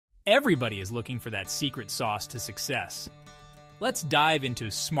Everybody is looking for that secret sauce to success. Let's dive into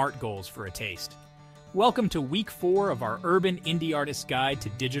SMART goals for a taste. Welcome to week 4 of our Urban Indie Artist Guide to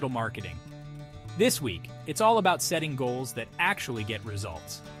Digital Marketing. This week, it's all about setting goals that actually get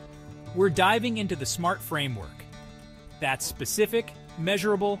results. We're diving into the SMART framework. That's specific,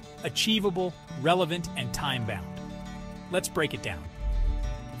 measurable, achievable, relevant, and time-bound. Let's break it down.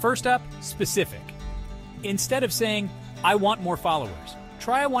 First up, specific. Instead of saying, I want more followers,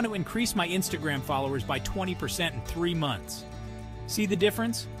 try I want to increase my Instagram followers by 20% in 3 months. See the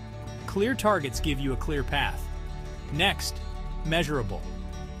difference? Clear targets give you a clear path. Next, measurable.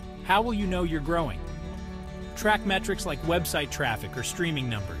 How will you know you're growing? Track metrics like website traffic or streaming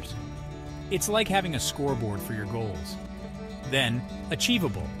numbers. It's like having a scoreboard for your goals. Then,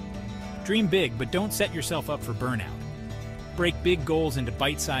 achievable. Dream big, but don't set yourself up for burnout. Break big goals into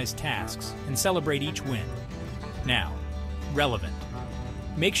bite-sized tasks and celebrate each win. Now, relevant.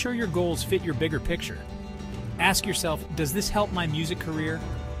 Make sure your goals fit your bigger picture. Ask yourself, does this help my music career?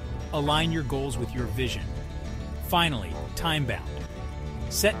 Align your goals with your vision. Finally, time-bound.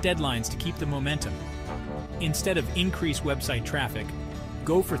 Set deadlines to keep the momentum. Instead of increase website traffic,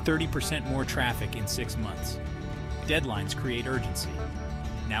 go for 30% more traffic in 6 months. Deadlines create urgency.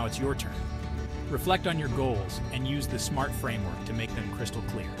 Now it's your turn. Reflect on your goals and use the SMART framework to make them crystal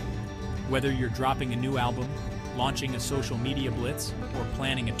clear. Whether you're dropping a new album, launching a social media blitz, or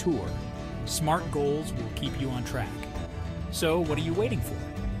planning a tour, SMART goals will keep you on track. So, what are you waiting for?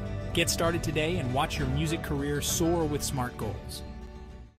 Get started today and watch your music career soar with SMART goals.